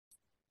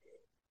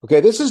Okay,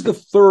 this is the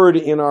third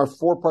in our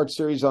four-part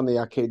series on the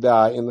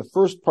Akedah. In the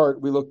first part,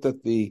 we looked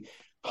at the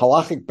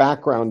halachic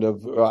background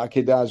of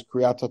Akedah's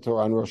Kriyat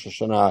Torah on Rosh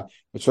Hashana,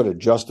 which sort of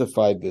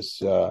justified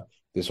this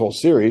whole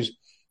series.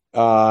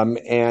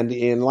 And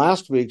in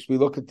last week's, we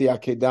looked at the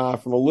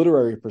Akedah from a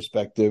literary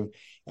perspective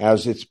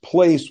as its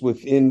place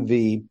within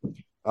the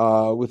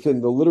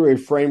literary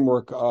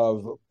framework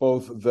of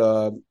both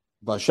the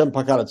Vashem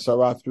Pakadat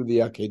Sarah through the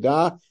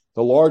Akedah,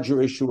 the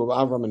larger issue of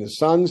Avram and his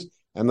sons,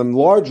 and the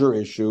larger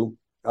issue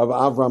of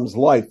Avram's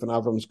life and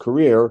Avram's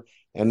career,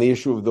 and the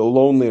issue of the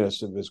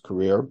loneliness of his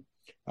career,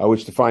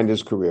 which defined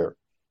his career.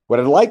 What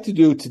I'd like to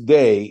do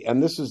today,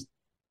 and this is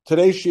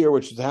today's shiur,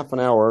 which is half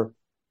an hour,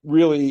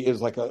 really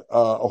is like a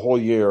whole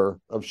year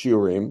of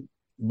shiurim,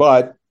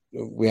 but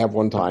we have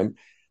one time,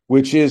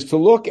 which is to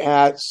look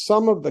at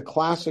some of the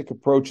classic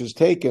approaches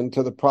taken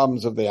to the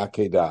problems of the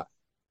Akedah.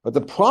 But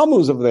the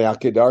problems of the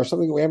Akedah are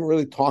something we haven't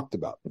really talked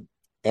about.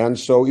 And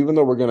so even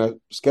though we're going to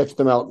sketch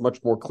them out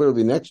much more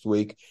clearly next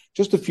week,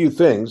 just a few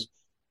things.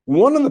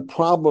 One of the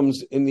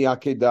problems in the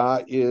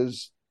Akedah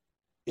is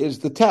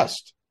the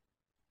test.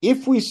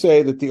 If we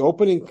say that the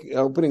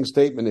opening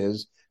statement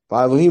is,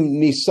 V'Elohim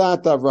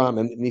nisat Avraham,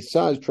 and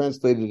nisa is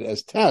translated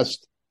as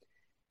test,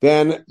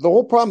 then the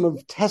whole problem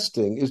of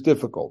testing is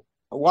difficult.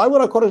 Why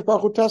would HaKadosh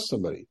Baruch Hu test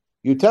somebody?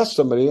 You test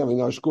somebody. I mean,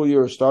 our school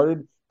year has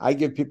started. I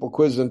give people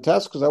quizzes and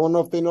tests because I want to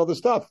know if they know the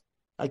stuff.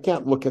 I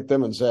can't look at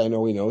them and say, I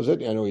know he knows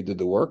it. I know he did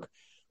the work.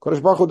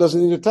 Kodesh Baruch Hu doesn't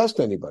need to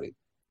test anybody.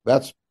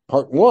 That's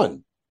part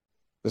one.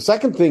 The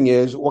second thing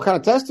is, what kind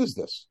of test is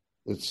this?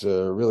 It's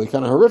a really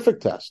kind of horrific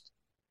test.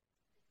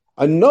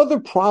 Another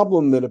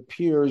problem that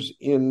appears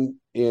typically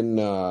in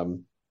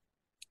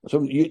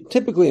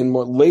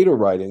more later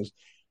writings,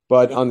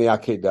 but on the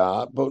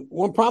Akedah, but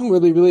one problem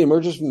really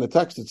emerges from the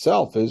text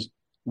itself is,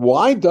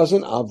 why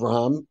doesn't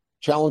Avraham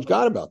challenge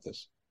God about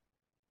this?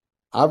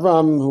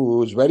 Avram, who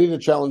was ready to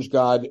challenge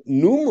God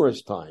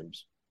numerous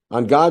times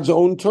on God's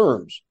own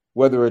terms,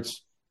 whether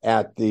it's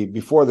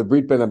before the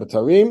Brit Ben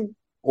Abatarim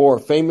or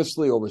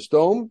famously over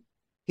stone,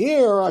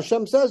 here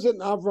Hashem says it,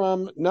 and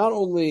Avram not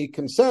only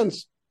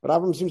consents, but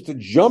Avram seems to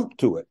jump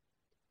to it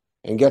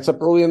and gets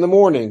up early in the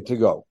morning to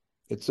go.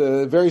 It's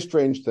a very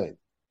strange thing.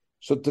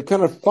 So to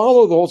kind of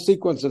follow the whole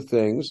sequence of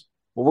things,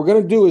 what we're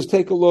going to do is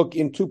take a look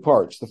in two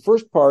parts. The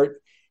first part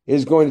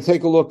is going to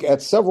take a look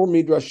at several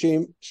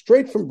midrashim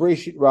straight from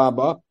Breshit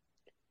Rabbah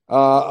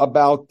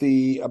about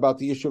the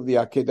issue of the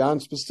Akedah,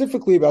 and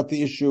specifically about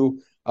the issue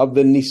of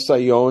the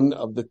nisayon,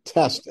 of the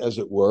test, as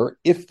it were,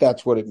 if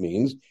that's what it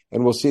means.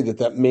 And we'll see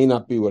that may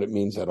not be what it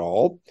means at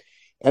all.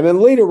 And then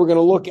later we're going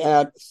to look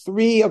at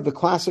three of the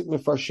classic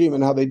mifarshim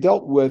and how they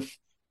dealt with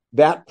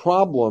that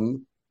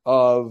problem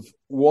of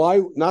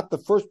why, not the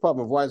first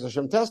problem of why is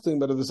Hashem testing,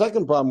 but of the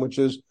second problem, which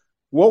is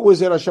what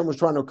was it Hashem was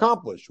trying to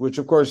accomplish, which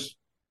of course,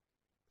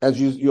 as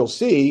you'll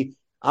see,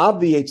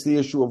 obviates the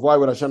issue of why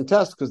would Hashem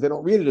test, because they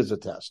don't read it as a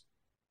test.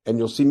 And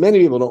you'll see many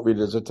people don't read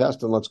it as a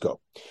test, and let's go.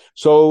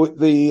 So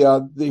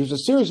there's a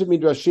series of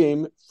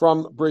midrashim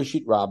from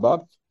Breshit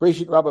Rabbah.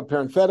 Breshit Rabbah,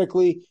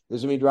 parenthetically,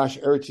 is a midrash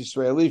Eretz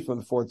Yisraeli from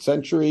the 4th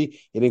century.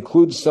 It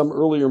includes some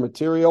earlier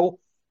material,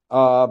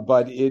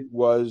 but it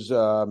was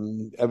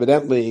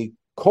evidently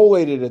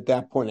collated at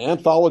that point,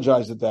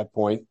 anthologized at that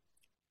point.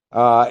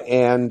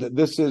 And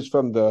this is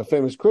from the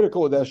famous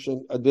critical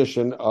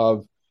edition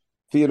of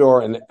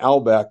Theodore and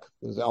Albeck.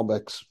 This is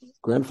Albeck's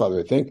grandfather,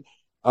 I think.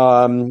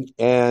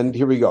 And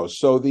here we go.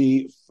 So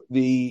the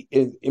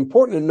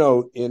important to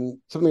note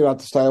in something about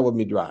the style of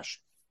midrash.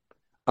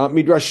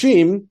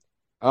 Midrashim,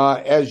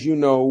 as you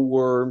know,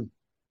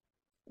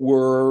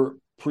 were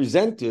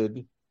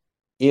presented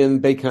in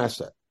Beit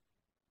Knesset.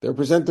 They're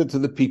presented to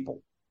the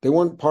people. They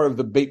weren't part of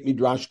the Beit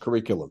Midrash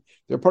curriculum.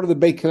 They're part of the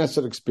Beit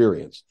Knesset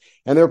experience,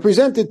 and they're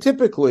presented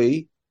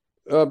typically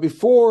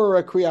before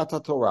a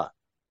Kriyat Torah.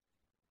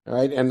 All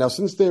right, and now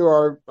since they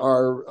are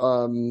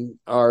midrashim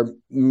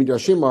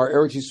are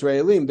Eretz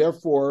Yisraelim,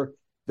 therefore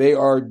they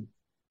are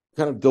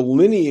kind of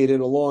delineated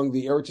along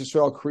the Eretz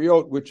Yisrael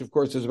Kriyot, which of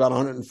course is about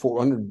between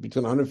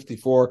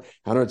 154 and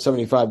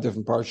 175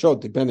 different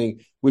parashot,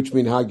 depending which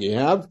minhag you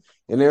have.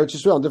 In Eretz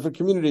Yisrael, in different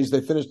communities, they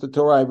finish the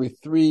Torah every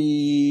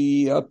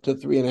 3 up to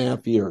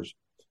 3.5 years.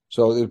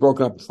 So it's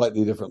broken up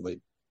slightly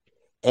differently.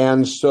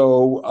 And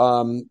so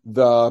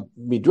the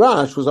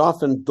midrash was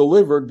often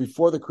delivered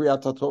before the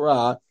Kriyat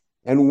Torah.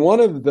 And one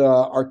of the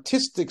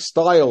artistic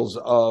styles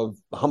of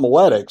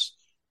homiletics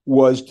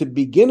was to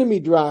begin a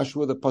midrash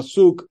with a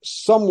pasuk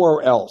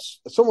somewhere else.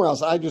 Somewhere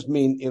else, I just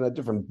mean in a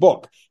different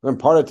book, or in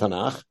part of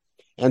Tanakh,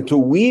 and to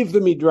weave the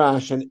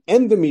midrash and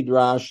end the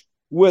midrash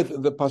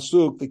with the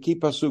pasuk, the key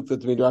pasuk that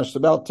the midrash is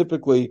about,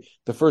 typically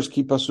the first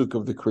key pasuk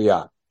of the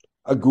Kriyat.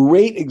 A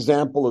great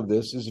example of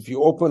this is if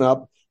you open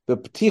up the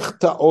Ptich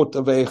Ta'ot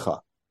Avecha,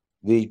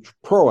 the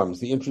proems,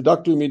 the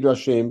introductory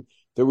midrashim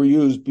that were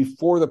used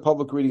before the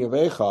public reading of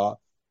Eicha.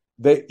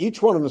 Each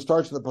one of them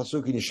starts with the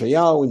pasuk in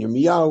Yeshayahu, in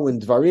Yirmiyahu,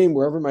 in Dvarim,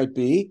 wherever it might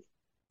be,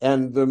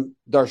 and the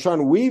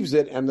darshan weaves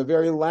it, and the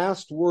very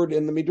last word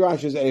in the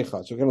midrash is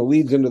Eicha, so it kind of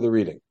leads into the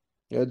reading.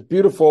 It's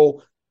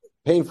beautiful,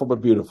 painful, but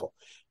beautiful.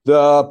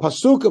 The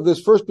pasuk of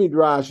this first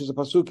midrash is a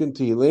pasuk in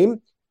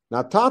Tehillim.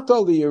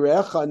 Natata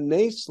liyirecha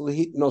nes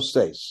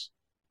lihitnoses.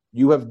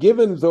 You have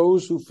given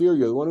those who fear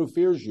you, the one who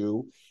fears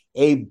you,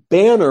 a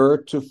banner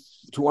to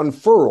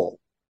unfurl.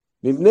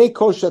 Mivnei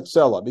koshet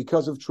sela,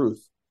 because of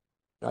truth.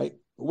 Right?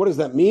 What does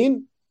that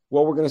mean?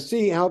 Well, we're going to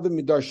see how the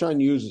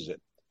Midarshan uses it.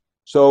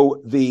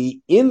 So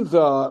in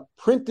the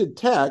printed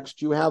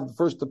text, you have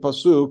first the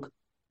pasuk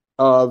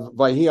of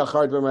Vayhi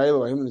achar dvarim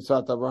Elohim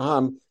nitzat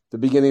Avraham, the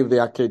beginning of the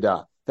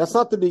Akedat. That's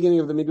not the beginning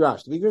of the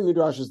midrash. The beginning of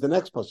the midrash is the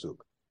next pasuk.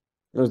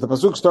 Because the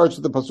pasuk starts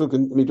with the pasuk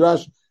in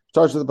midrash,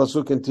 starts with the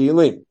pasuk in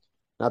Tehillim.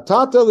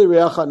 Natata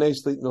lireacha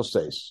nes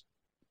litnoses.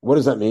 What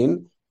does that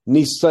mean?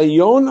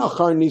 Nisayon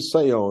achar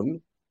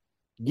nisayon,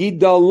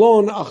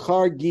 gidalon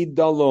achar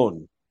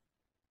gidalon.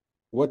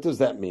 What does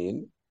that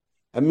mean?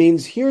 It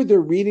means here they're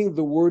reading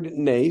the word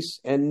nes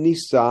and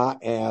nisa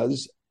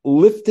as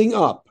lifting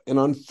up and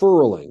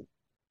unfurling.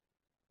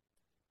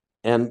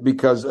 And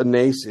because a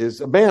nes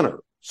is a banner.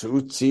 So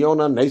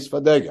tzion nes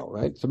vadegel,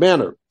 right? It's a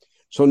banner.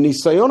 So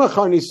nisayon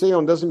achar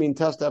nisayon doesn't mean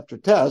test after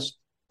test,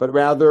 but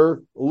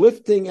rather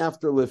lifting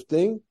after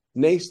lifting,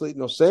 nes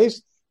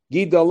litnoses,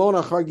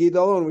 gidalon achar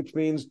gidalon, which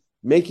means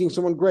making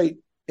someone great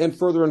and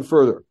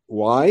further.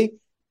 Why?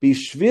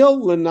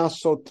 Bishvil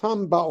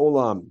lenasotam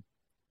ba'olam.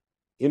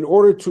 In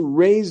order to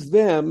raise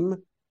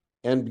them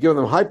and give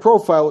them high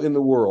profile in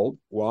the world.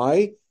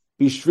 Why?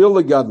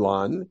 Bishvil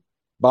legadlan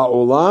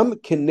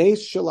ba'olam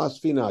kenes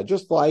shalasfina,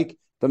 just like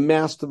the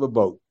mast of a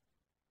boat.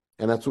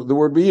 And that's what the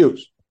word we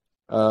use,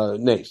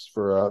 nes,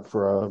 for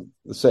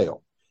the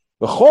sail.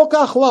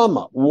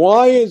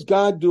 Why is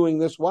God doing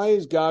this? Why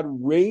is God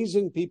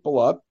raising people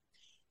up?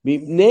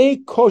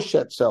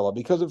 Koshet sela,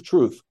 because of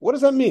truth. What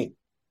does that mean?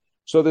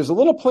 So there's a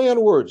little play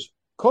on words.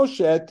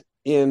 Koshet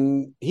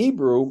in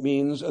Hebrew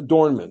means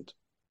adornment,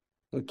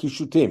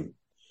 kishutim.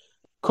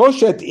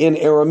 Koshet in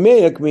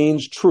Aramaic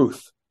means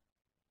truth.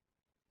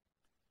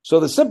 So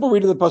the simple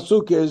reading of the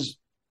pasuk is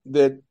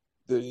that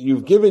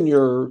you've given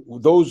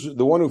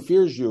the one who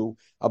fears you,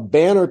 a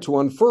banner to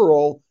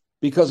unfurl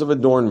because of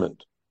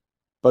adornment.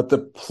 But the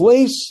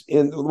place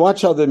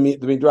watch how the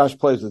midrash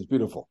plays. It's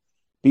beautiful.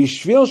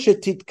 Bishvil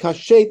shetit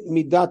kashet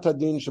midat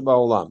hadin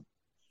shebaolam,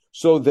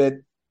 so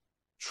that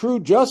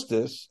true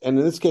justice, and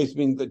in this case,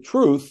 means the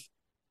truth,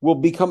 will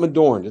become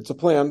adorned. It's a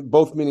play on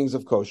both meanings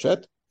of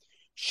koshet.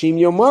 Shim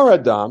yomar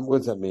adam. What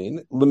does that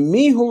mean?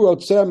 Lemihu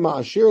rotzeh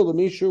ma'ashir,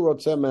 lemishu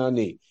rotzeh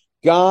ma'ani.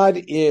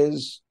 God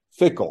is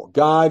fickle.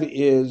 God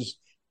is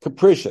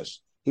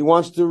capricious. He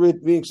wants to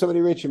make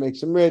somebody rich, he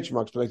makes him rich. He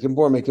wants to make him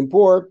poor, make him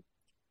poor.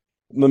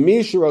 He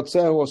wants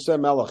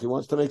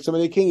to make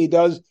somebody a king. He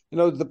does.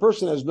 The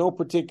person has no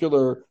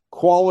particular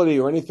quality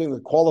or anything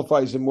that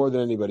qualifies him more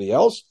than anybody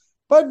else.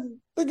 But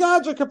the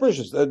gods are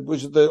capricious,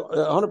 which is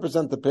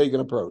 100% the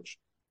pagan approach.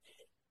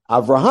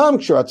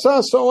 Avraham,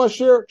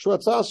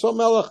 so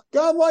melech.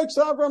 God likes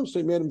Avram, so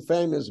he made him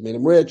famous, made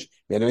him rich,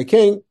 made him a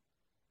king.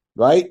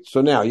 Right?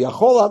 So now,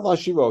 Yacholat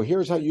Lashivo,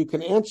 here's how you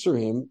can answer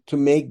him to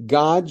make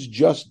God's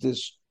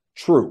justice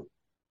true.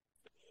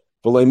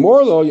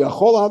 V'leimorlo,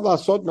 Yacholat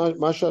Lasot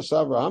Mashas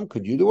Avraham,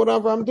 could you do what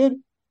Avraham did?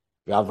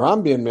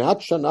 Avraham ben Me'at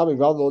Shana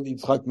B'Valdo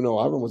Yitzchak Mino.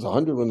 Avraham was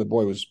 100 when the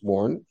boy was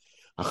born.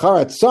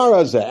 Acharat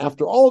Sarazeh,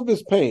 after all of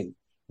this pain,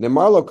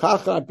 Nemarlo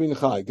Kachat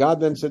Binchai, God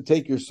then said,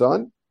 take your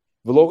son,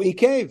 V'lo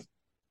Ikev.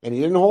 And he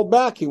didn't hold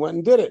back, he went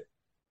and did it.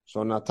 So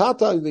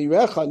Natata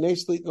Lirecha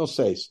Neslit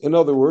Noses. In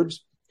other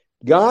words,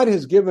 God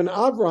has given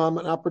Avraham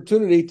an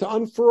opportunity to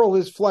unfurl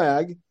his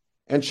flag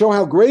and show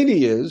how great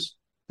he is,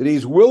 that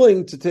he's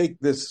willing to take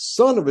this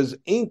son of his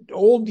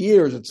old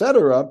years,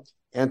 etc.,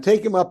 and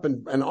take him up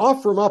and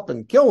offer him up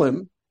and kill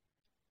him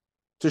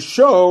to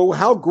show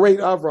how great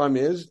Avraham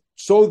is,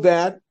 so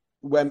that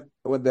when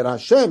that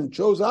Hashem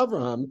chose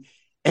Avraham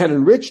and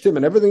enriched him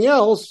and everything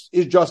else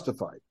is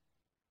justified.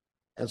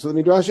 And so the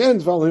Midrash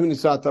ends,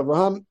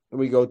 Avraham, and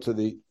we go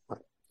to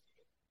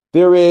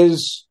there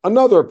is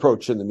another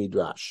approach in the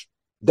Midrash.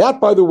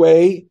 That, by the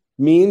way,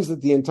 means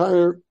that the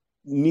entire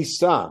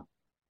Nisa,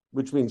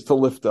 which means to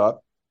lift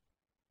up,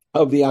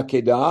 of the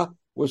Akedah,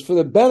 was for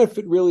the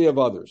benefit really of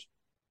others.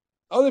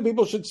 Other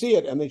people should see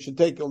it, and they should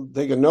take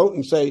a note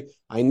and say,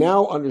 I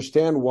now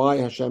understand why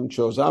Hashem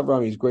chose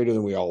Avraham. He's greater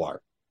than we all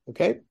are.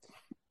 Okay?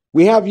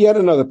 We have yet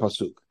another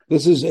pasuk.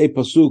 This is a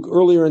pasuk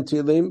earlier in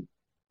Tehillim.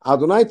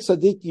 Adonai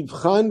tzadik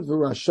yivchan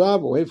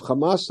v'rashav ohev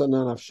chamas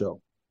ananafsho.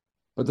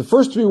 But the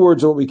first three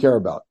words are what we care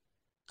about.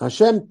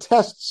 Hashem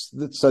tests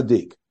the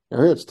tzaddik.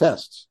 Now here it's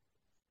tests.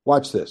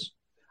 Watch this.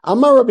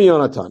 Amar Rabbi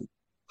Yonatan,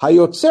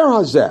 hayotzer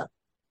hazeh,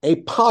 a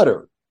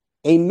potter,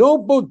 a no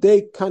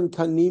bodek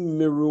kankanim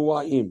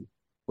miruaim.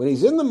 When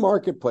he's in the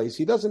marketplace,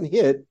 he doesn't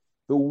hit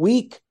the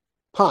weak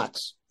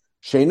pots.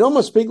 Sheino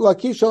maspik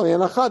lakishal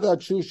yanachad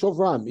adshu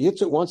shovram. He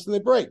hits it once and they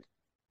break.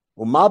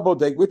 Uma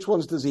bodek, which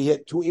ones does he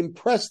hit to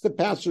impress the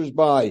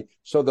passers-by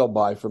so they'll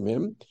buy from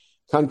him?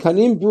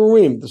 Kankanim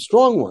bruim, the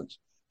strong ones.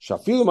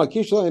 Shafilu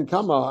makishal and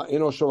kama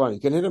ino shovram.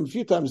 You can hit them a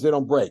few times, they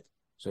don't break.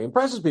 So he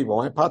impresses people.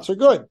 My pots are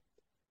good.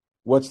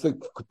 What's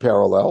the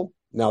parallel?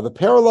 Now, the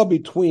parallel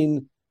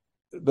between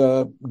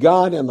the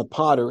God and the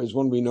potter is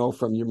one we know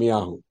from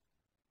Yirmiyahu,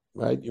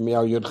 right?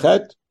 Yirmiyahu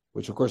Yudchet,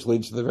 which of course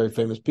leads to the very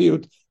famous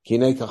piyut,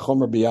 Kinei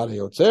kachomer biyad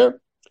hayotzer.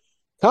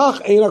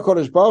 Kach ein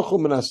HaKadosh Baruch Hu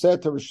menaseh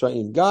to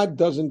Rishayim. God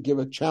doesn't give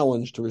a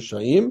challenge to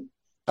Rishayim,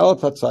 el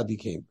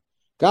tzadikim.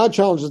 God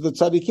challenges the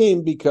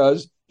tzadikim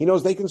because he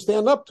knows they can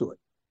stand up to it,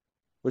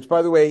 which,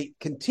 by the way,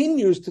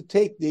 continues to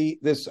take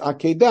this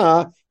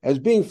Akedah as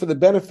being for the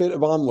benefit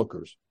of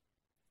onlookers.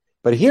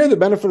 But here the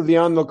benefit of the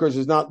onlookers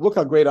is not, look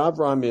how great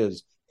Avraham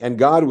is, and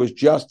God was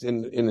just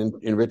in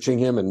enriching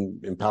him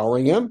and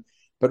empowering him,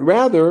 but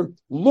rather,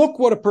 look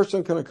what a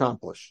person can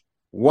accomplish.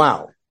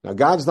 Wow. Now,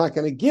 God's not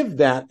going to give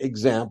that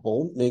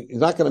example. He's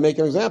not going to make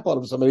an example out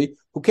of somebody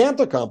who can't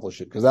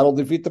accomplish it, because that'll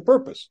defeat the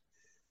purpose.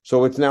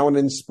 So it's now an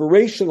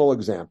inspirational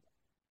example.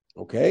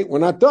 Okay? We're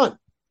not done.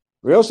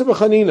 What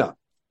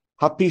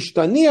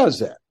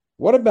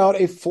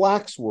about a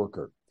flax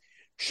worker?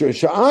 When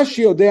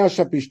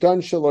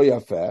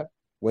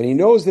he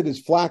knows that his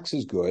flax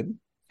is good,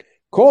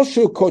 as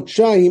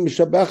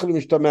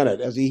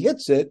he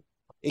hits it,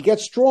 it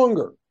gets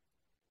stronger.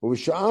 But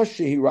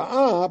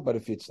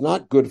if it's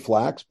not good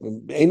flax,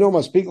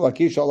 hits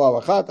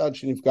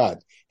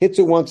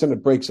it once and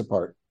it breaks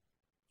apart.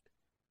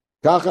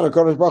 But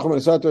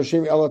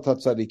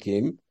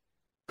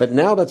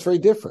now that's very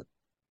different.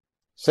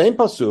 Same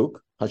pasuk,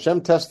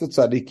 Hashem tests the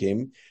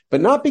tzaddikim,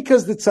 but not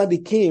because the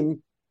tzaddikim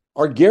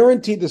are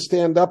guaranteed to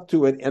stand up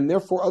to it, and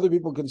therefore other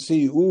people can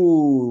see,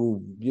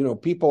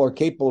 people are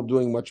capable of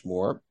doing much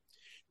more,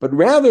 but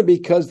rather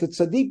because the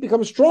tzaddik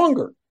becomes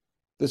stronger.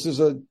 This is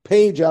a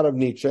page out of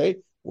Nietzsche.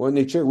 Well,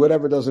 Nietzsche,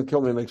 whatever doesn't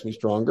kill me makes me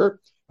stronger.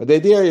 But the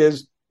idea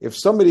is, if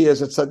somebody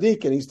is a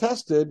tzaddik and he's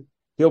tested,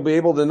 he'll be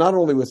able to not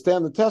only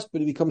withstand the test,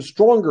 but he becomes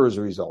stronger as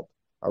a result.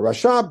 A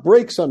rasha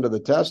breaks under the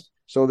test,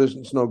 so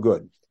it's no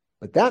good.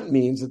 But that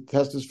means that the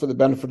test is for the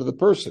benefit of the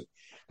person.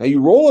 Now you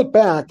roll it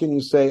back and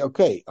you say,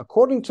 okay,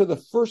 according to the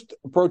first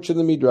approach in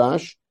the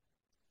Midrash,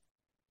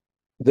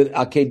 that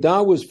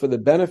Akedah was for the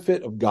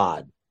benefit of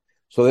God,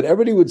 so that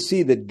everybody would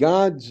see that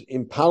God's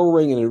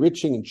empowering and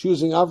enriching and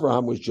choosing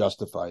Avraham was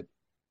justified.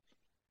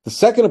 The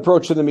second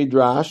approach in the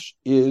Midrash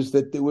is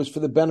that it was for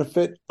the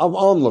benefit of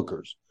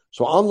onlookers.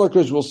 So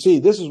onlookers will see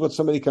this is what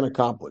somebody can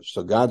accomplish.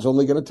 So God's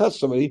only going to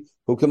test somebody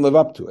who can live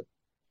up to it.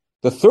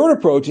 The third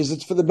approach is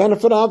it's for the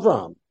benefit of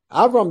Avraham.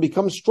 Avraham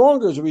becomes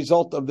stronger as a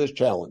result of this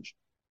challenge.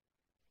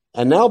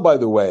 And now, by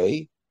the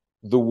way,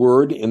 the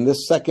word in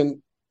these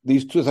second two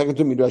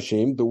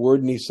Midrashim, the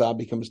word Nisa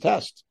becomes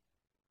test,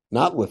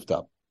 not lift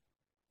up.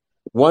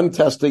 One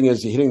testing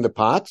is hitting the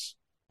pots,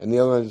 and the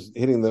other one is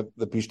hitting the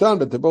pishtan,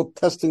 but they're both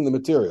testing the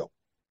material,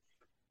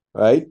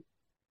 right?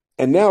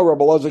 And now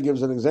Rabbi Elazar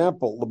gives an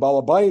example.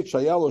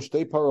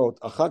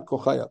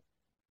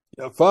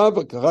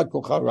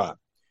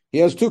 He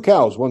has two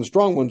cows, one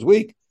strong, one's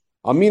weak.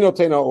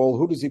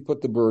 Who does he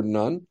put the burden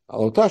on?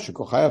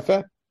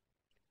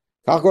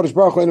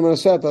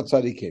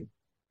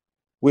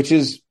 Which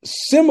is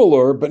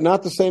similar, but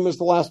not the same as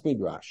the last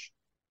Midrash.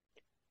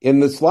 In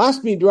this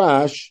last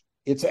Midrash,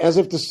 it's as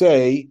if to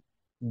say,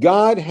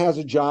 God has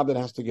a job that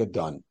has to get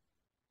done.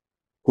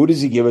 Who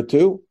does he give it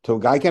to? To a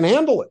guy who can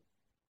handle it.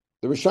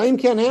 The Rishayim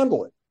can't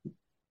handle it.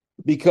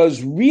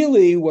 Because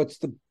really what's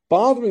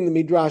bothering the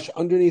Midrash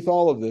underneath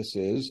all of this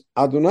is,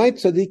 Adonai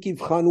Tzadik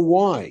Yivchan,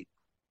 why?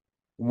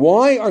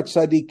 Why are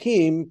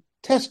tzaddikim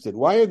tested?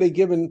 Why are they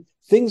given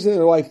things in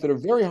their life that are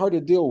very hard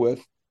to deal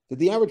with, that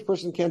the average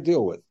person can't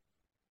deal with?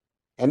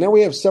 And now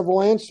we have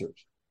several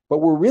answers. But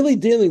we're really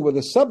dealing with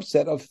a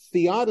subset of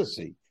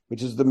theodicy,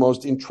 which is the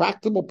most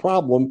intractable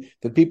problem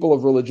that people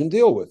of religion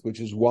deal with,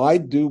 which is why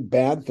do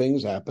bad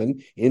things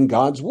happen in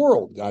God's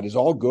world? God is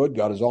all good,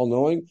 God is all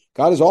knowing,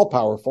 God is all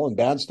powerful, and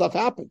bad stuff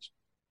happens.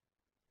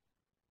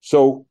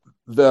 So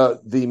the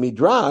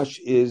Midrash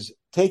is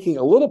taking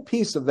a little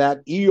piece of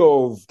that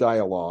Eov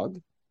dialogue,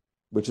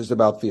 which is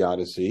about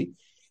theodicy,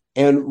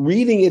 and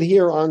reading it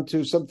here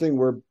onto something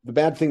where the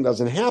bad thing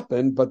doesn't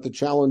happen, but the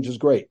challenge is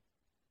great.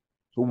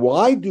 So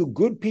why do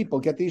good people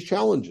get these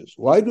challenges?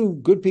 Why do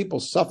good people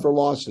suffer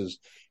losses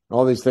and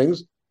all these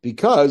things?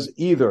 Because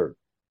either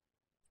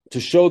to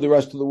show the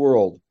rest of the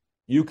world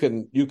you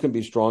can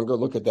be stronger,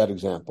 look at that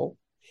example,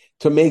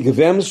 to make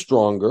them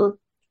stronger,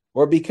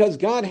 or because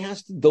God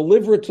has to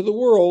deliver it to the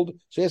world,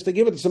 so he has to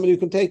give it to somebody who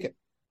can take it.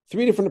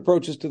 Three different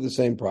approaches to the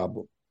same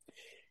problem.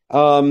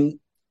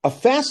 A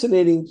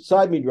fascinating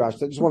side midrash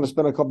that I just want to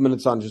spend a couple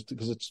minutes on, just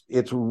because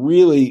it's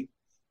really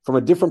from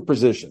a different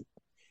position.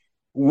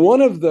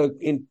 One of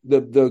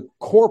the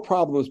core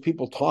problems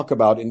people talk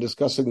about in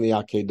discussing the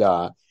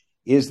Akedah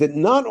is that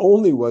not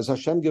only was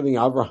Hashem giving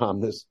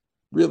Avraham this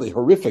really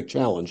horrific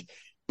challenge,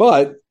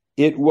 but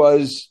it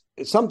was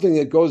something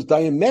that goes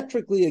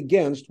diametrically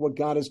against what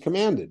God has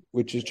commanded,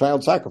 which is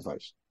child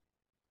sacrifice.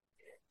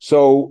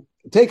 So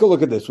take a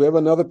look at this. We have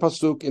another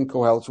pasuk in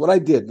Kohelet. So what I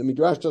did, the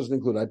Midrash doesn't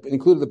include, I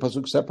included the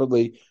pasuk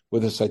separately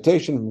with a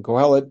citation from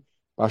Kohelet.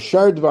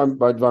 Bashar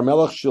dvar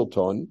melech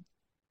shilton,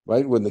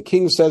 right? When the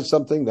king says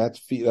something,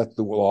 that's the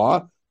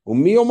law.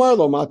 Umi omar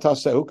lo ma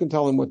taseh. Who can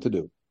tell him what to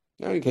do?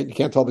 You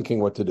can't tell the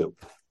king what to do.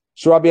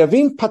 So Rabbi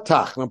Avin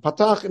patach. Now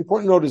patach,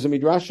 important note, is a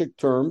midrashic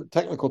term,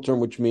 technical term,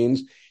 which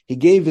means he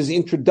gave his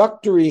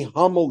introductory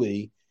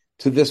homily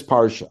to this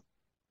parsha.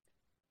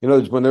 You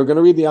know, when they're going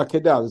to read the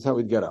Akedat, that's how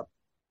he'd get up.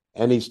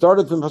 And he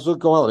started from Pasuk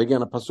Kohelet,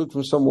 again, a Pasuk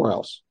from somewhere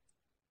else.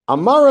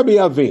 Amar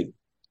Rabbi Avin,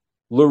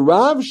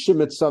 l'rav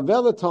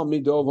shemitzaveh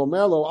letalmido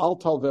v'omer al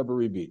talveh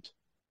beribit.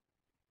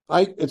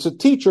 It's a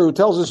teacher who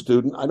tells a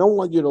student, I don't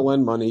want you to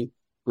lend money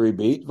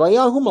beribit,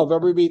 vayahum al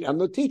beribit, and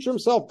the teacher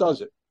himself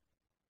does it.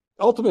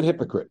 Ultimate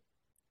hypocrite.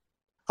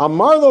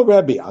 Amar lo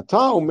Rebbe, ata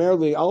omer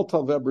li al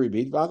talveh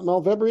beribit,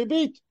 v'atmal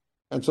beribit.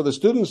 And so the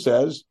student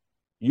says,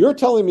 you're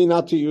telling me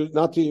not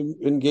to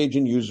engage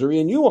in usury,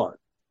 and you are.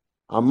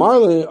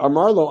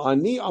 Amarlo,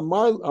 ani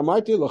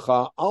amarti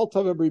lecha al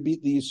taveh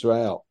beribit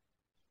liYisrael.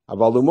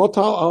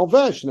 Avalumotal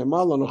alvesh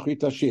nemarlo nochri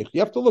tashich.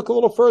 You have to look a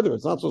little further.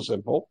 It's not so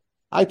simple.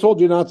 I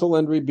told you not to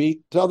lend ribit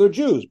to other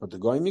Jews, but to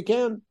goyim you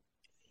can.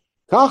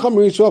 Kach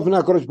amar Yisrael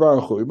v'nakadosh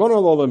baruch hu. Ribono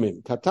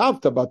l'olamim.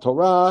 Katavta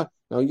b'Torah.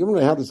 Now you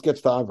know how this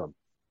gets to Avram.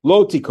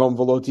 Lo tikom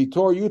v'lo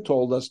titor. You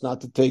told us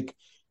not to take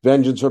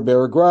vengeance or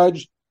bear a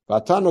grudge.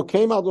 The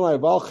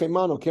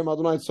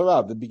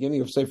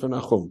beginning of Sefer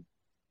Nahum.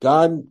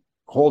 God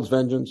holds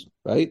vengeance,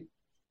 right?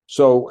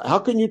 So how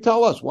can you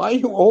tell us? Why are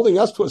you holding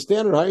us to a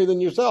standard higher than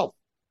yourself?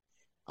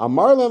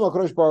 Amar lem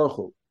HaKadosh Baruch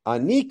Hu,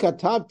 Ani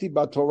katabti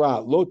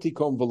b'Torah lo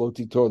tikom v'lo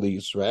titor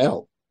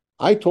liYisrael.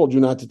 I told you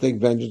not to take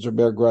vengeance or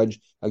bear grudge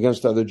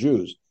against other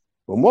Jews.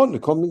 So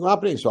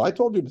I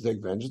told you to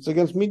take vengeance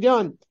against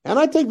Midian, and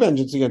I take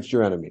vengeance against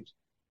your enemies.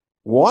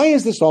 Why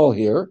is this all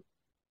here?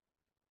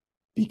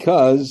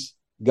 Because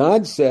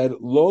God said,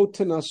 "Lo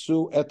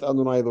tenasu et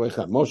Adonai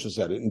Elohechem." Moshe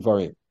said it in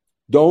Varim.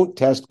 Don't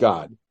test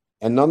God.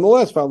 And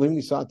nonetheless, Valim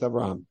Nisat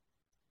Avraham.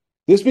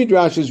 This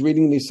midrash is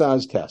reading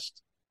Nisa's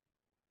test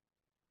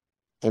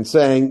and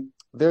saying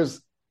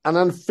there's an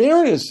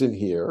unfairness in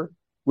here,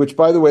 which,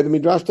 by the way, the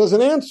midrash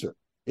doesn't answer.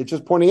 It's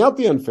just pointing out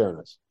the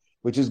unfairness,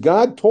 which is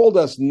God told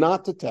us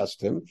not to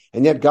test him,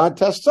 and yet God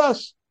tests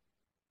us.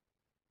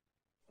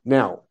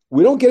 Now,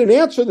 we don't get an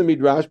answer in the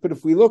midrash, but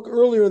if we look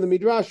earlier in the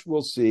midrash,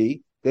 we'll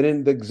see that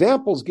in the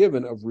examples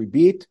given of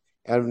Ribit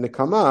and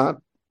Nekama,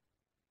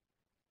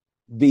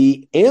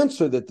 the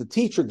answer that the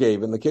teacher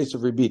gave in the case of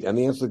Ribit and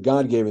the answer that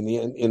God gave in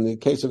the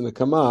case of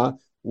Nekama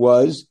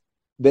was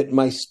that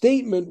my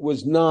statement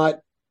was not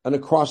an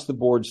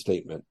across-the-board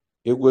statement.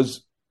 It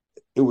was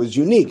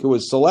unique. It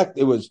was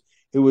selective,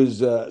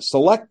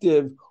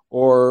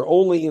 or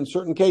only in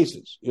certain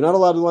cases. You're not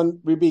allowed to lend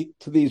Ribit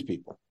to these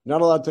people. You're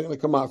not allowed to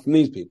Nekama from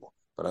these people,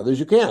 but others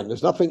you can.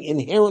 There's nothing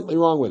inherently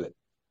wrong with it.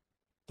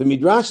 The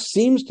Midrash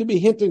seems to be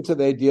hinting to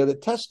the idea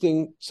that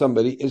testing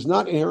somebody is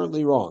not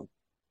inherently wrong.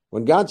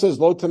 When God says,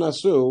 Lo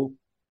tenasu,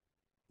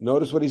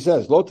 notice what he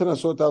says, Lo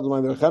tenasu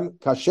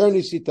kasher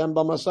nisitem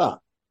b'masa.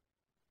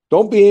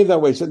 Don't behave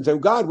that way. Say,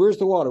 God, where's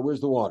the water?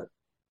 Where's the water?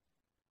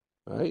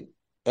 Right?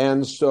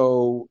 And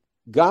so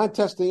God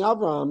testing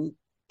Abraham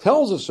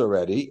tells us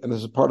already, and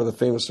this is part of the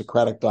famous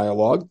Socratic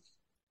dialogue,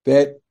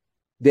 that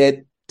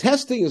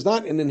testing is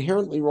not an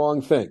inherently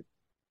wrong thing.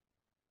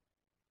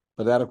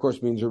 But that, of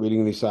course, means you're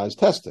reading Nisa's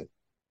testing.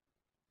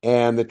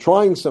 And that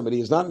trying somebody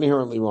is not an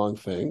inherently wrong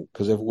thing,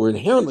 because if it were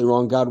inherently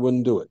wrong, God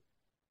wouldn't do it.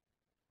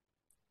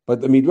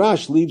 But the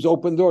Midrash leaves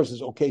open doors,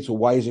 says, okay, so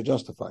why is it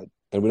justified?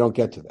 And we don't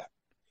get to that.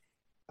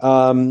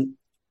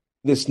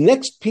 This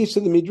next piece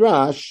of the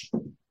Midrash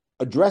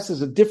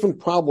addresses a different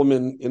problem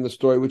in the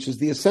story, which is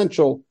the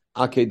essential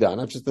Akedah,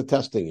 not just the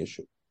testing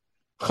issue.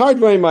 Why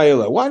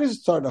does it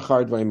start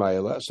Achar Dvei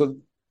Ma'ila? So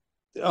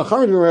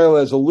Achar Dvei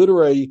Ma'ila is a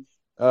literary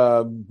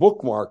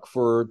bookmark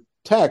for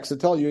text to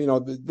tell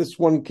you, this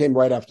one came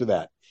right after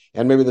that,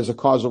 and maybe there's a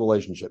causal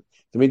relationship.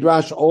 The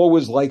Midrash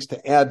always likes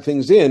to add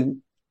things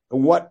in.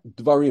 What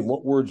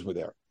words were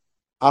there?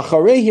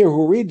 Acharei here,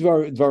 who read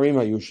Dvarim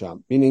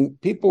Hayusham, meaning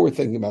people were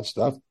thinking about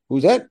stuff.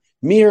 Who's that?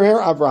 Mir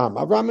Avraham.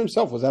 Avraham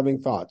himself was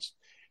having thoughts.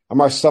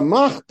 Amar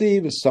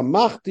samachti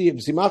v'samachti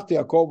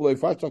akol v'lo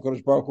yifrashta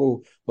HaKadosh Baruch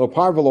Hu lo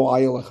par v'lo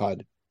ayil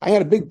echad. I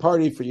had a big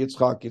party for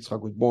Yitzchak. Yitzchak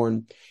was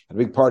born. Had a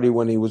big party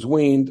when he was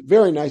weaned.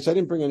 Very nice. I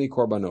didn't bring any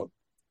korbanot.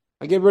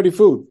 I gave ready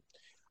food.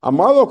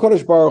 Amar lo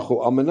Kadosh Baruch Hu,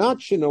 almanat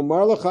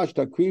shenomar lecha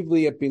shtakriv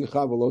li et pincha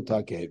v'lo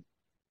takev.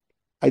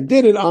 I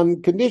did it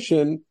on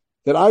condition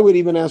that I would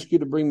even ask you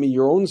to bring me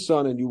your own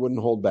son and you wouldn't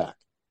hold back.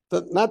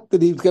 Not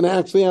that he's going to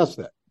actually ask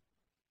that.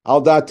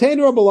 Al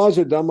da'atein Rabbi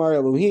Lazar damar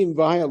Elohim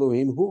v'hai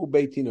Elohim hu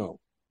beitino.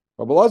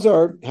 Rabbi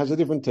Lazar has a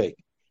different take.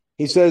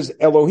 He says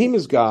Elohim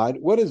is God.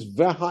 What is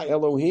v'hai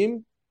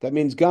Elohim? That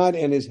means God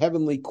and his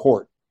heavenly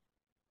court.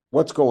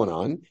 What's going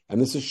on? And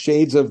this is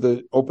shades of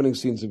the opening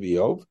scenes of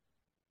Eov.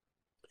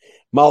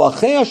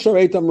 Malachei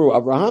Asharet Amru,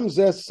 Avraham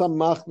zeh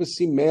samach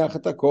v'simeach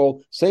et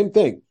hakol. Same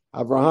thing.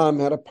 Avraham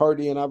had a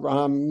party and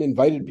Avraham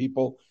invited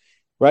people,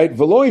 right?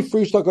 V'lo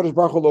yifrish HaKadosh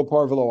Baruch Hu lo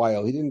par v'lo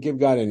ayil. He didn't give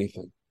God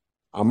anything.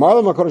 Amar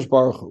lam HaKadosh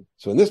Baruch Hu.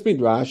 So in this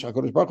midrash,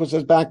 HaKadosh Baruch Hu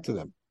says back to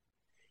them,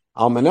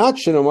 Al manat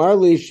shenomar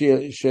li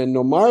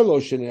shenomar lo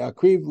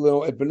shene'akriv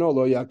lo et beno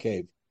lo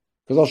yakev.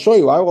 Because I'll show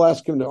you, I will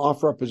ask him to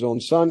offer up his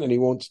own son, and he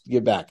won't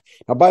give back.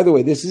 Now, by the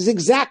way, this is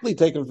exactly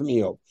taken from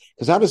Eob.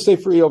 Because how does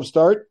Sefer Eob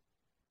start?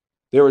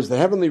 There is the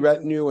heavenly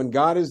retinue, and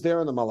God is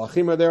there, and the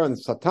Malachim are there, and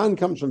Satan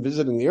comes from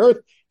visiting the earth,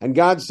 and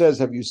God says,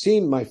 have you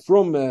seen my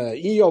from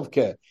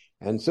Eovke?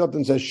 And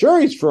Satan says, sure,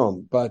 he's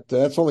from, but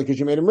that's only because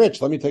you made him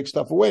rich. Let me take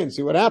stuff away and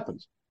see what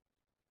happens.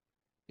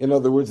 In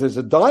other words, there's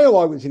a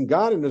dialogue between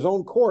God and his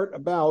own court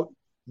about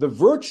the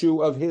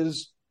virtue of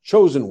his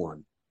chosen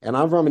one. And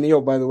Avram and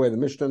Eob, by the way, the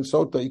Mishnah and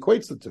Sota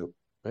equates the two,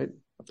 right?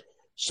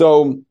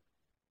 So,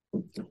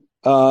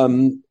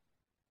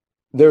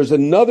 there's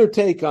another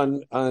take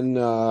on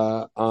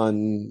Achar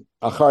Dvei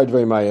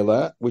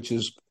Ma'ila, which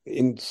is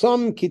in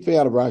some Kitvei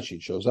out of Rashi.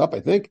 It shows up,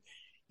 I think.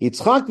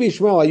 Yitzchak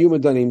v'Yishmael hayu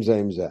medanim zeh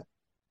im zeh.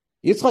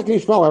 Yitzchak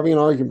and Yishmael are having an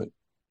argument.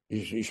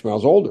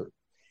 Yishmael's older.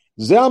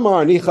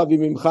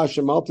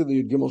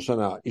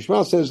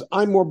 Yishmael says,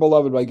 I'm more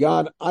beloved by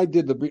God. I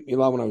did the Brit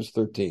Milah when I was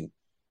 13.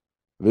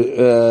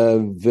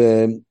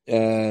 Yitzchak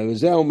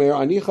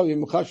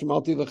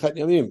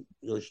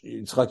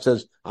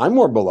says, I'm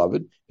more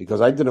beloved because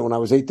I did it when I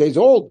was 8 days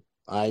old.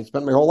 I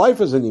spent my whole life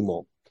as an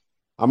imol.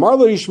 Amar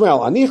lo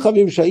Yishmael,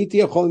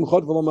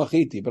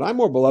 but I'm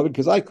more beloved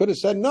because I could have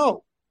said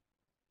no.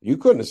 You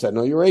couldn't have said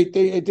no. You were 8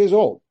 days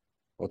old.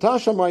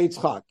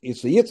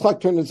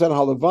 Yitzchak turned and said,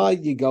 Halavai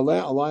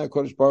yigaleh alai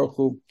HaKadosh Baruch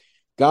Hu.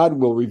 God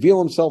will reveal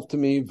himself to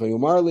me.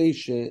 Vayomar li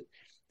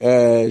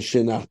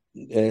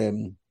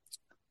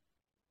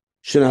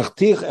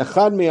shenachtich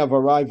echad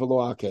me'avarai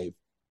v'lo akev.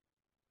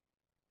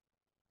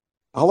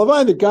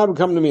 Halavai, that God would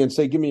come to me and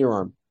say, give me your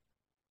arm.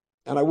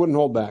 And I wouldn't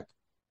hold back.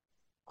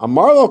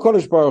 Amar lo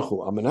HaKadosh Baruch Hu,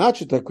 amanat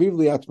shetakriv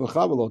li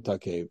atzmecha v'lo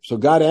takev. So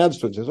God adds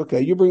to it and says, okay,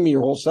 you bring me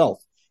your whole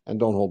self and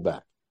don't hold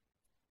back.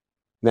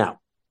 Now,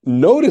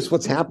 notice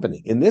what's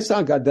happening. In this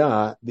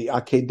Agadah, the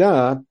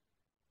Akedah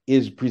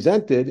is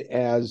presented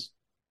as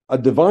a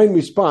divine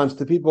response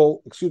to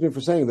people, excuse me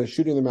for saying this,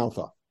 shooting their mouth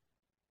off.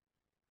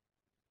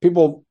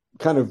 People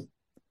kind of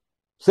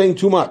saying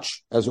too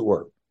much, as it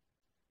were.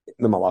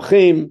 The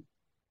Malachim,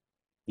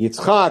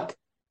 Yitzchak,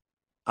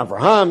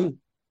 Avraham,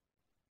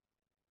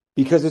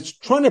 because it's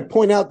trying to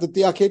point out that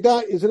the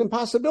Akedah is an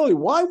impossibility.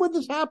 Why would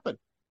this happen?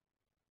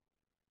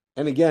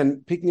 And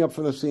again, picking up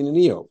from the scene in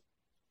Eob.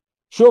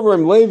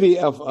 Shoverim Levi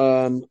of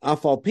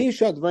Afal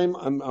Pishat Vrim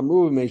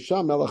Amru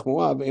Meisha Melech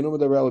Moab Eno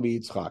Medaber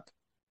Yitzchak.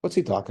 What's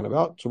he talking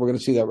about? So we're going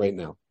to see that right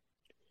now.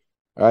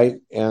 All right,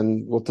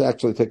 and we'll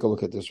actually take a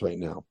look at this right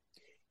now.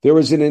 I'm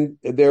going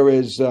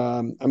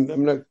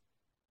to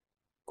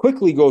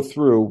quickly go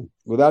through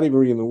without even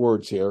reading the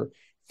words here.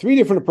 3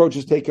 different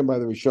approaches taken by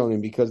the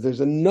Rishonim because there's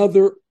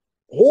another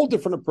whole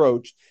different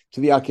approach to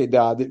the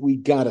Akedah that we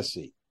gotta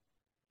see.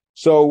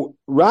 So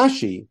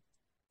Rashi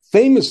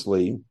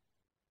famously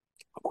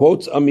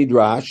quotes a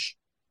midrash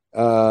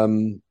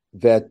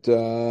that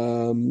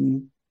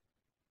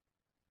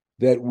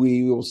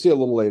we will see a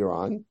little later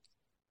on,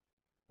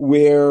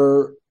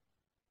 where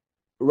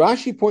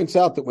Rashi points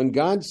out that when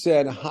God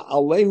said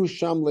 "Ha'alehu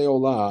sham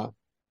leolah,"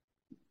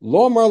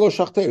 lo amar lo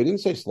shachteh, he didn't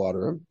say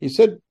slaughter him. He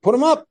said put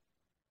him up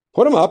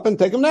and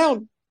take him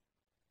down.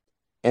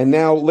 And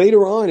now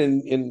later on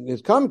in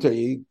his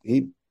commentary,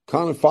 he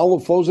kind of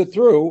flows it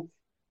through,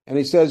 and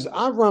he says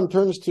Avram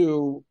turns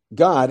to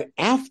God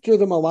after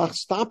the Malach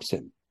stops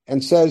him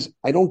and says,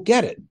 I don't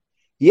get it.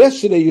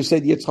 Yesterday you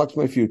said Yitzchak's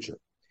my future.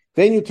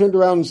 Then you turned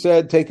around and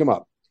said, take him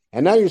up.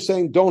 And now you're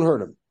saying, don't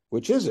hurt him.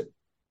 Which is it?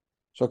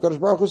 So HaKadosh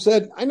Baruch Hu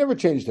said, I never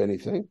changed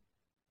anything.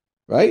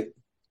 Right?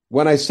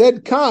 When I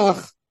said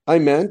kach, I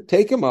meant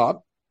take him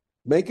up,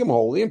 make him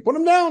holy, and put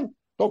him down.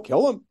 Don't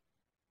kill him.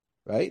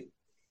 Right?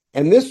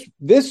 And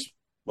this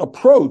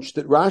approach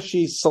that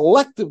Rashi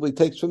selectively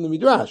takes from the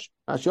Midrash,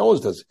 Rashi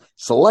always does,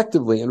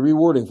 selectively and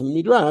rewording from the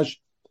Midrash,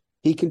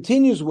 he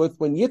continues with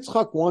when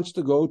Yitzchak wants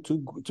to go to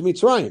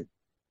Mitzrayim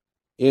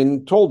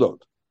in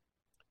Toldot.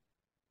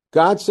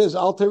 God says,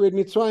 Al terid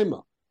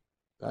Mitzrayim.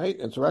 Right?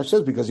 And so Rashi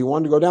says, because he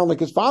wanted to go down like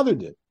his father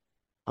did.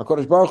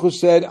 HaKadosh Baruch Hu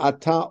said,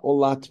 Ata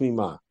olat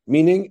mima,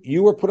 meaning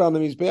you were put on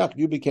the Mizbeach,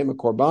 you became a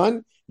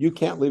korban, you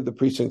can't leave the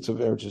precincts of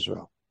Eretz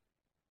Israel.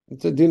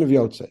 It's a din of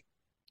Yotzei.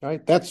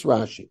 Right? That's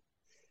Rashi.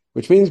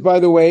 Which means,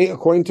 by the way,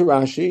 according to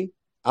Rashi,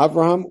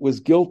 Avraham was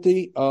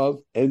guilty of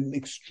an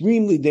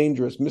extremely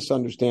dangerous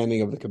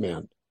misunderstanding of the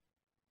command.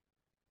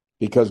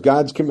 Because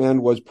God's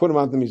command was put him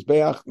on the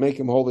Mizbeach, make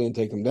him holy and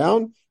take him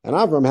down, and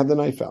Avraham had the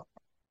knife out.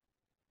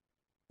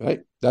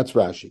 Right? That's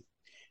Rashi.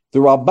 The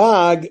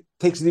Ralbag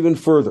takes it even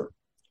further.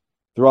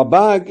 The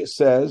Ralbag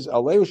says,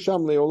 Aleu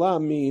Sham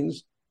Leolah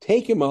means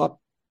take him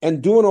up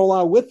and do an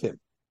Olah with him.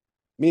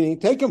 Meaning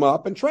take him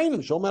up and train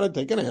him, show him how to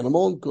take an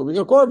animal and bring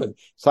a korban.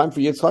 It's time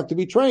for Yitzchak to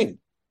be trained.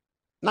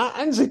 Not, I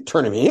didn't say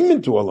turn him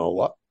into a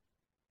Lola.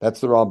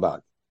 That's the Ralbag.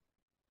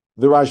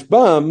 The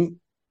Rashbam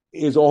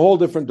is a whole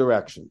different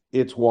direction.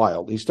 It's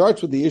wild. He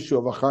starts with the issue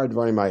of Achar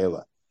Dvarim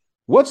Ha'ela.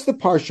 What's the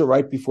parsha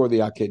right before the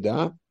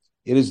Akedah?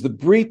 It is the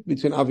brit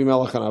between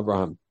Avimelech and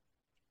Avraham.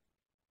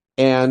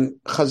 And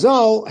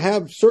Chazal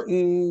have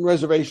certain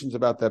reservations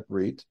about that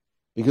brit,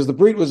 because the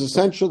brit was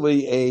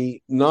essentially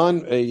a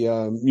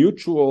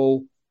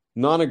mutual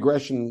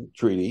non-aggression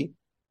treaty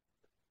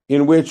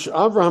in which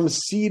Avraham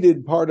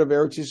ceded part of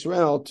Eretz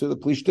Yisrael to the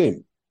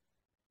Plishtim.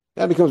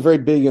 That becomes very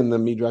big in the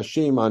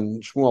Midrashim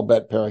on Shmuel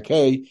Bet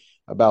Parakeh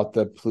about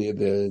the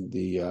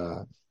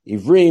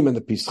Ivrim and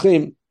the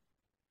Pischim.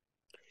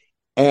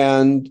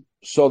 And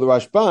so the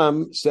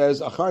Rashbam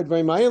says, Achar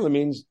Dvarim Ha'ela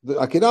means the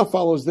Akedah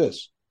follows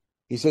this.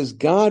 He says,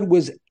 God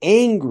was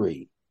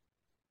angry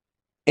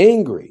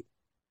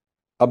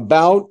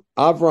about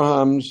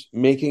Abraham's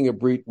making a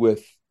brit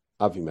with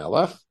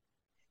Avimelech.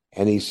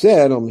 And he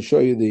said, I'm going to show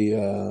you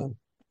the,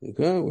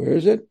 where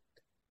is it?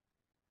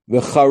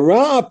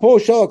 V'chara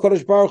poshal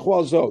HaKadosh Baruch Hu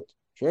al zot.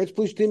 Eretz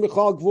Plishtim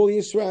b'chal gvul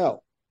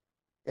Yisrael.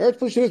 Eretz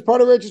Plishtim is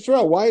part of Eretz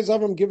Yisrael. Why is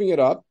Avram giving it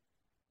up?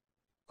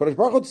 Kadosh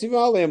Baruch Hu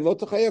tziva aleim lo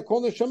techaya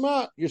kol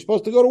neshama. You're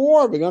supposed to go to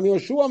war. V'gam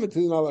Yoshua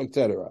mitinal,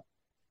 etc.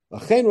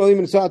 Lachen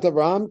rolim mitzat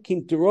Avraham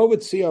kim terov et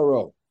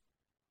siaro.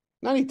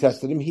 Not he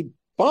tested him. He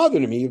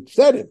bothered him. He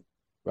upset him.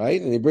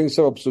 Right? And he brings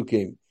several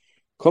psukim.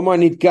 Komar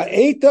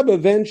nitga'eta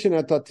beven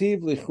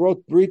shenatativ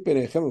lichrot brit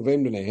b'nechem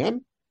uveim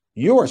b'nechem.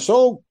 You are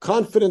so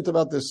confident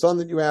about this son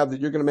that you have that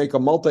you're going to make a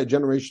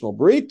multi-generational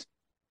brit.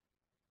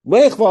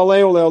 Lech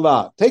v'aleu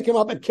le'olah. Take him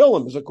up and kill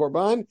him as a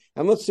korban,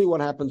 and let's see what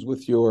happens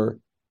with your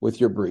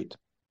brit.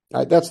 All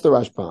right, that's the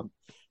Rashbam.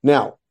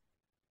 Now,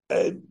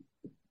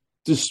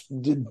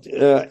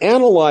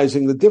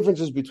 analyzing the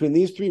differences between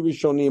these three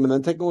Rishonim, and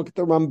then taking a look at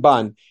the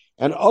Ramban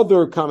and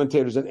other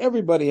commentators, and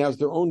everybody has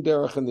their own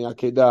derech in the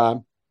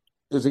Akedah,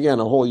 is again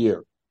a whole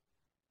year.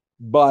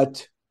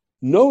 But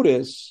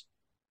notice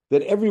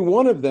that every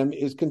one of them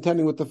is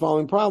contending with the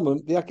following problem.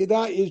 The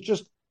Akedah is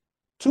just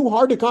too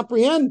hard to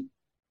comprehend.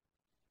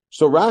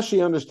 So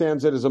Rashi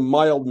understands it as a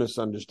mild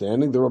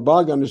misunderstanding. The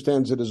Rabag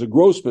understands it as a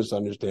gross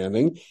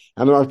misunderstanding.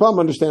 And the Rashbam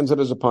understands it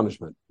as a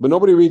punishment. But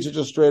nobody reads it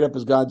just straight up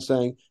as God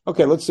saying,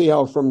 okay, let's see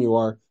how firm you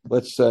are.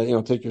 Let's,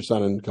 take your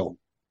son and kill him.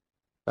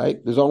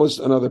 Right? There's always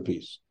another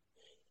piece.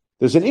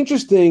 There's an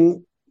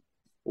interesting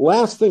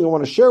last thing I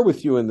want to share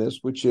with you in this,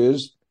 which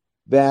is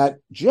that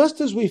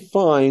just as we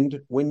find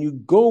when you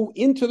go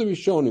into the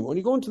Rishonim, when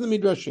you go into the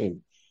Midrashim,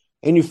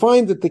 and you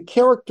find that the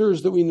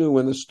characters that we knew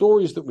and the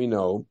stories that we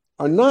know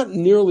are not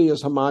nearly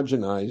as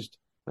homogenized,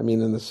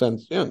 in the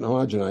sense,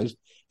 homogenized,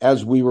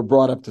 as we were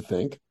brought up to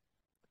think.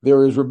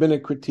 There is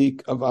rabbinic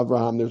critique of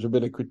Avraham, there's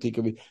rabbinic critique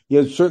of,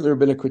 certainly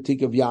rabbinic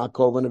critique of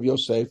Yaakov and of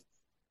Yosef,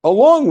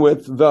 along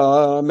with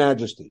the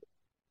majesty.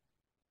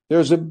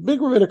 There's a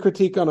big rabbinic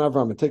critique on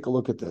Avraham, and take a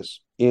look at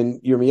this. In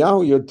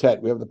Yirmiyahu Yod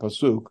Tet, we have the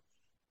pasuk,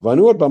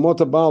 Vanu b'mot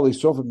ha'Baal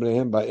yisrof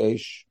b'neihem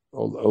ba'esh,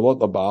 olot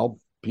l'Baal,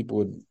 people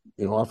would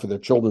offer their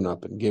children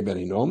up and give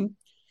any nom.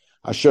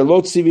 Asher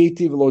lo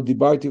tziviti v'lo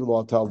dibarti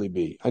v'lo atal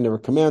libi. I never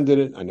commanded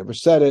it. I never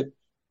said it.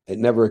 It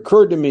never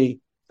occurred to me.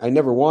 I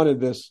never wanted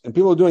this. And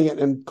people are doing it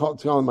and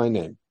calling my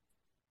name.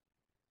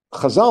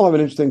 Chazal have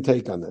an interesting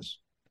take on this.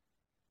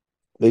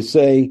 They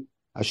say,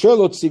 Asher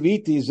lo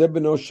tziviti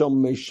zebeno shel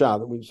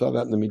Mesha. We saw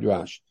that in the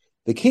Midrash.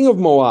 The king of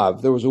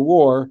Moab, there was a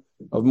war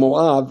of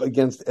Moab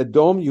against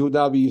Edom,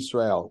 Yehuda,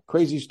 Yisrael.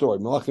 Crazy story.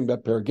 Malachim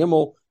bet Per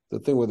Gimel, the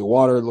thing with the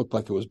water looked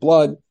like it was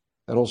blood.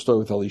 That whole story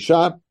with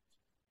Elisha.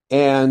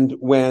 And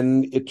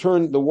when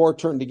the war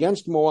turned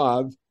against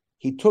Moab,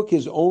 he took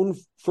his own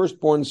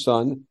firstborn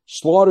son,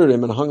 slaughtered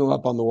him, and hung him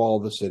up on the wall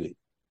of the city.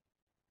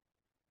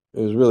 It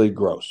was really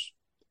gross.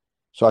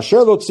 So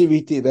Asher lo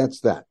tziviti,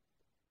 that's that,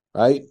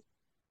 right?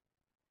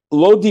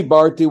 Lo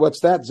dibarti, what's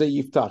that?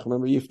 Ze Yiftach.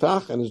 Remember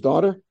Yiftach and his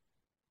daughter?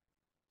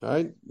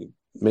 Right? He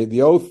made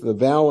the oath, the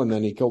vow, and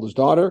then he killed his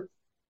daughter.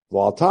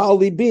 V'alta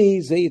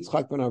libi ze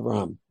Yitzchak ben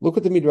Avraham. Look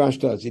what the Midrash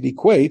does. It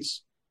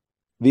equates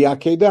the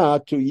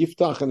Akedah to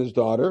Yiftach and his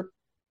daughter,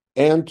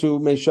 and to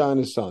Mesha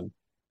and his son,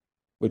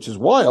 which is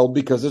wild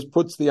because this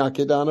puts the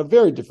Akedah in a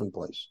very different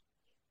place,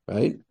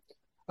 right?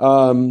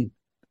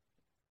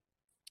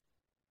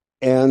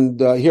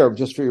 Here,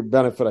 just for your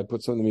benefit, I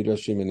put some of the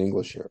Midrashim in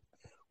English here.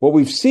 What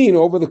we've seen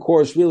over the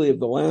course, really, of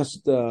the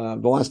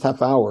last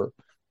half hour,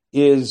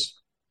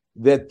 is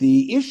that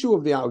the issues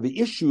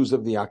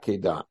of the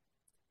Akedah,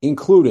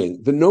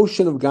 including the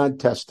notion of God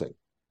testing,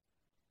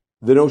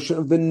 the notion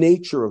of the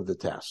nature of the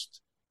test,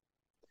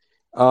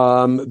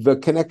 the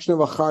connection of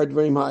Achar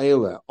Dvarim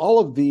Ha'ela, all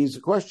of these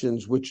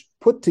questions which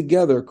put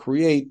together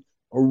create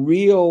a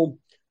real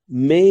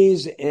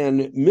maze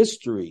and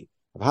mystery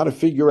of how to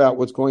figure out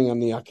what's going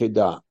on in the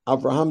Akedah.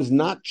 Avraham is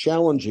not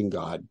challenging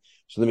God.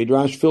 So the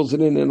Midrash fills it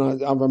in, and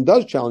Avraham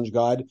does challenge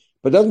God,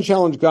 but doesn't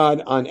challenge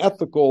God on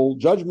ethical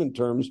judgment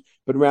terms,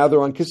 but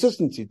rather on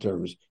consistency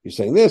terms. You're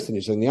saying this, and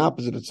you're saying the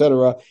opposite,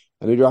 etc.,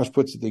 and the Midrash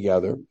puts it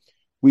together.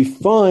 We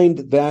find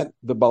that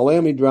the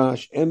Balei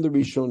Midrash and the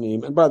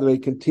Rishonim, and by the way,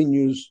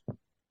 continues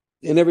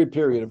in every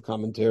period of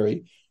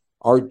commentary,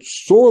 are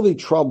sorely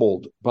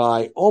troubled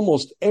by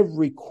almost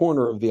every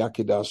corner of the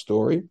Akedah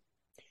story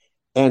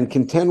and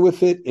contend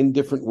with it in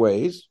different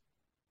ways.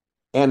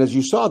 And as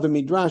you saw, the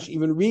Midrash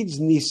even reads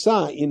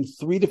Nisa in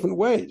 3 different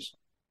ways,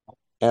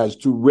 as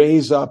to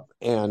raise up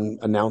and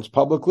announce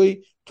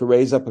publicly, to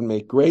raise up and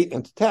make great,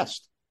 and to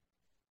test.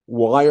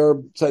 Why are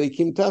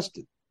tzaddikim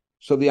tested?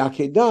 So the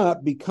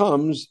Akedah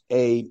becomes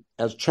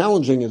as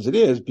challenging as it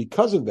is,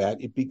 because of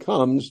that, it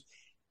becomes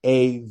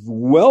a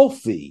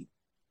wealthy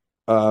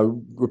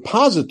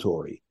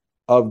repository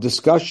of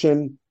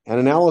discussion and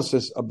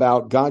analysis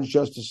about God's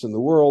justice in the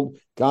world,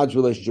 God's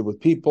relationship with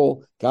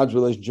people, God's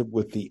relationship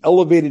with the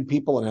elevated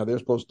people and how they're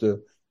supposed to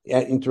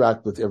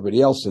interact with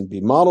everybody else and be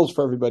models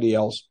for everybody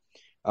else,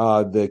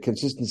 the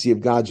consistency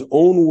of God's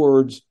own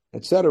words,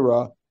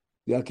 etc.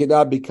 The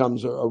Akedah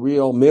becomes a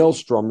real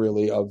maelstrom,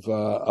 really,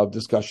 of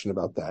discussion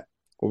about that.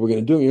 What we're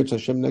going to do in Yitzchak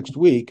Hashem next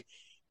week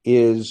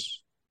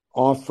is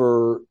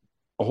offer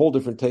a whole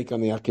different take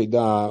on the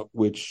Akedah,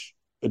 which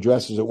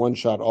addresses at one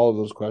shot all of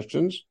those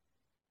questions,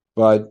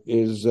 but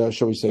is,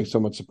 shall we say,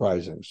 somewhat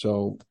surprising.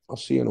 So I'll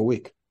see you in a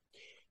week.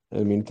 In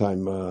the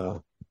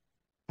meantime,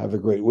 have a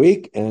great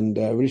week, and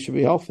everybody should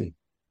be healthy.